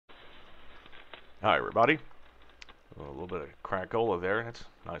Hi everybody. A little bit of cracola there. That's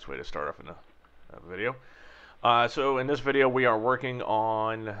a nice way to start off in a video. So in this video we are working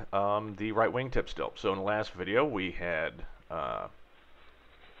on the right wingtip still. So in the last video we had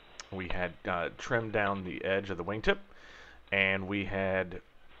trimmed down the edge of the wingtip, and we had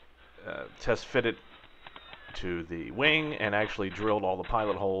test fitted to the wing and actually drilled all the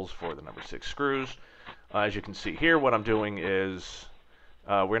pilot holes for the number 6 screws. As you can see here, what I'm doing is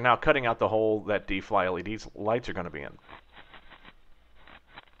we're now cutting out the hole that the fly LED lights are going to be in.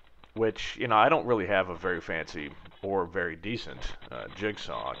 Which, you know, I don't really have a very fancy or very decent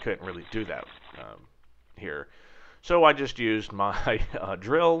jigsaw. I couldn't really do that here. So I just used my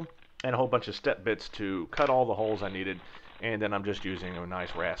drill and a whole bunch of step bits to cut all the holes I needed, and then I'm just using a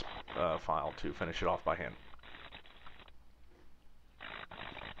nice rasp file to finish it off by hand.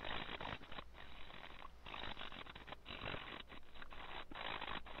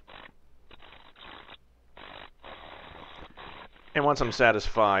 And once I'm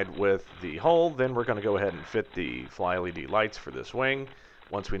satisfied with the hole, then we're going to go ahead and fit the fly LED lights for this wing.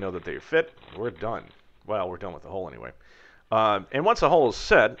 Once we know that they're fit, we're done. Well, we're done with the hole anyway. And once the hole is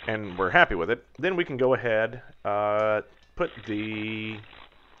set and we're happy with it, then we can go ahead, put the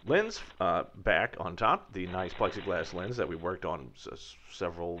lens back on top, the nice plexiglass lens that we worked on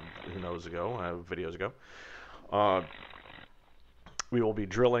several videos ago. We will be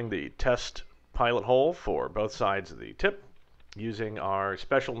drilling the test pilot hole for both sides of the tip, using our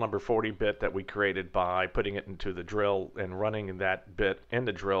special number 40 bit that we created by putting it into the drill and running that bit in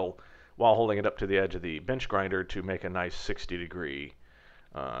the drill while holding it up to the edge of the bench grinder to make a nice 60-degree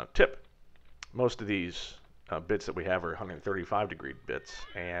tip. Most of these bits that we have are 135-degree bits,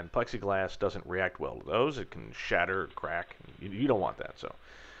 and plexiglass doesn't react well to those. It can shatter, crack. You don't want that, so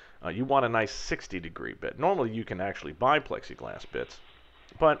you want a nice 60-degree bit. Normally you can actually buy plexiglass bits,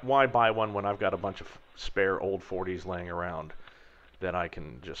 but why buy one when I've got a bunch of spare old 40s laying around that I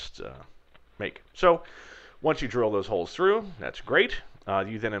can just make. So once you drill those holes through, that's great.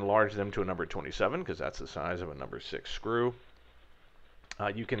 You then enlarge them to a number 27 because that's the size of a number 6 screw.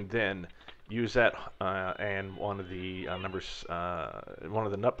 You can then use that and one of the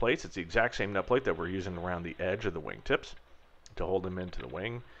nut plates. It's the exact same nut plate that we're using around the edge of the wing tips to hold them into the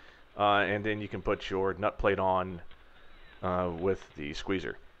wing. And then you can put your nut plate on with the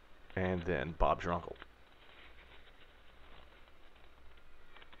squeezer, and then Bob's your uncle.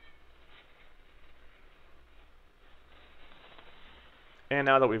 And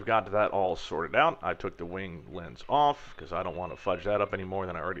now that we've got that all sorted out, I took the wing lens off because I don't want to fudge that up any more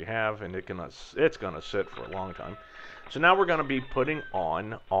than I already have, and it's going to sit for a long time. So now we're going to be putting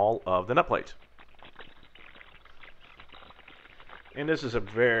on all of the nut plates. And this is a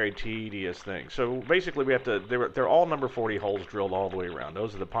very tedious thing. So basically we have to, they're all number 40 holes drilled all the way around.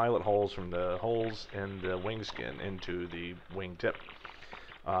 Those are the pilot holes from the holes in the wing skin into the wing tip.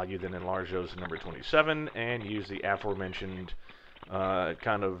 You then enlarge those to number 27 and use the aforementioned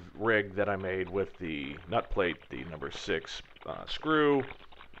kind of rig that I made with the nut plate. The number 6 screw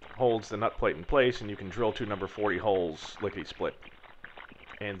holds the nut plate in place, and you can drill 2 number 40 holes lickety-split.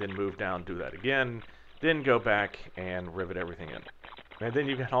 And then move down, do that again, then go back and rivet everything in. And then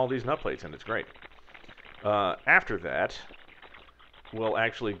you've got all these nut plates, and it's great. After that, we'll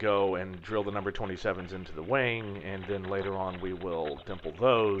actually go and drill the number 27s into the wing, and then later on we will dimple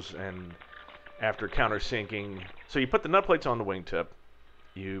those, and after countersinking, so you put the nut plates on the wingtip,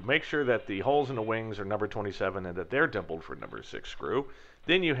 you make sure that the holes in the wings are number 27 and that they're dimpled for number 6 screw.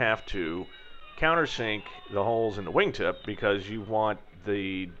 Then you have to countersink the holes in the wingtip because you want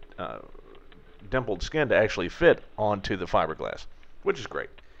the dimpled skin to actually fit onto the fiberglass, which is great.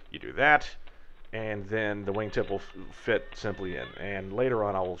 You do that, and then the wingtip will fit simply in. And later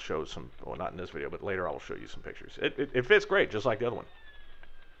on I will show some, well, not in this video, but later I will show you some pictures. It fits great, just like the other one.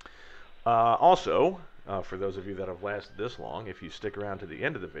 Also, for those of you that have lasted this long, if you stick around to the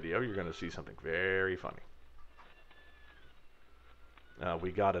end of the video, you're going to see something very funny.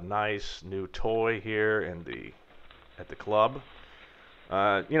 We got a nice new toy here at the club.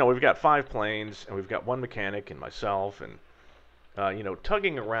 You know, we've got 5 planes, and we've got 1 mechanic and myself, and you know,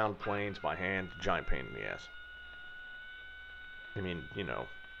 tugging around planes by hand, giant pain in the ass. I mean, you know,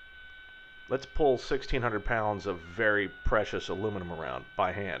 let's pull 1,600 pounds of very precious aluminum around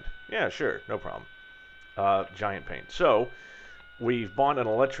by hand. Yeah, sure, no problem. Giant pain. So we've bought an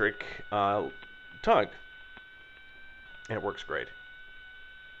electric tug, and it works great.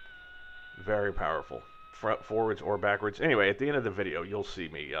 Very powerful. Forwards or backwards. Anyway, at the end of the video, you'll see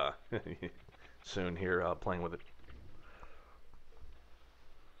me soon here playing with it.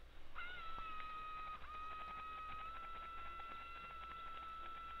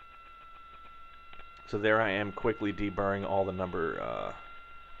 So there I am quickly deburring all the number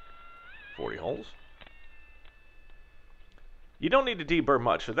 40 holes. You don't need to deburr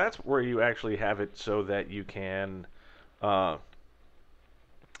much, so that's where you actually have it so that you can, so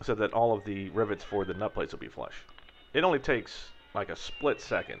that all of the rivets for the nut plates will be flush. It only takes like a split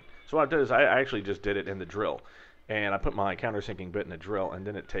second. So what I did is I actually just did it in the drill, and I put my countersinking bit in the drill, and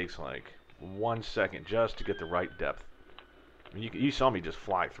then it takes like 1 second just to get the right depth. I mean, you saw me just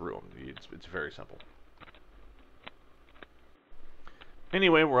fly through them. It's very simple.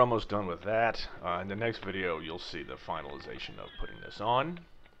 Anyway, we're almost done with that. In the next video, you'll see the finalization of putting this on.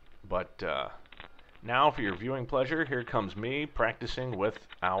 But now, for your viewing pleasure, here comes me practicing with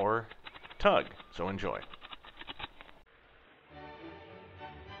our tug. So enjoy.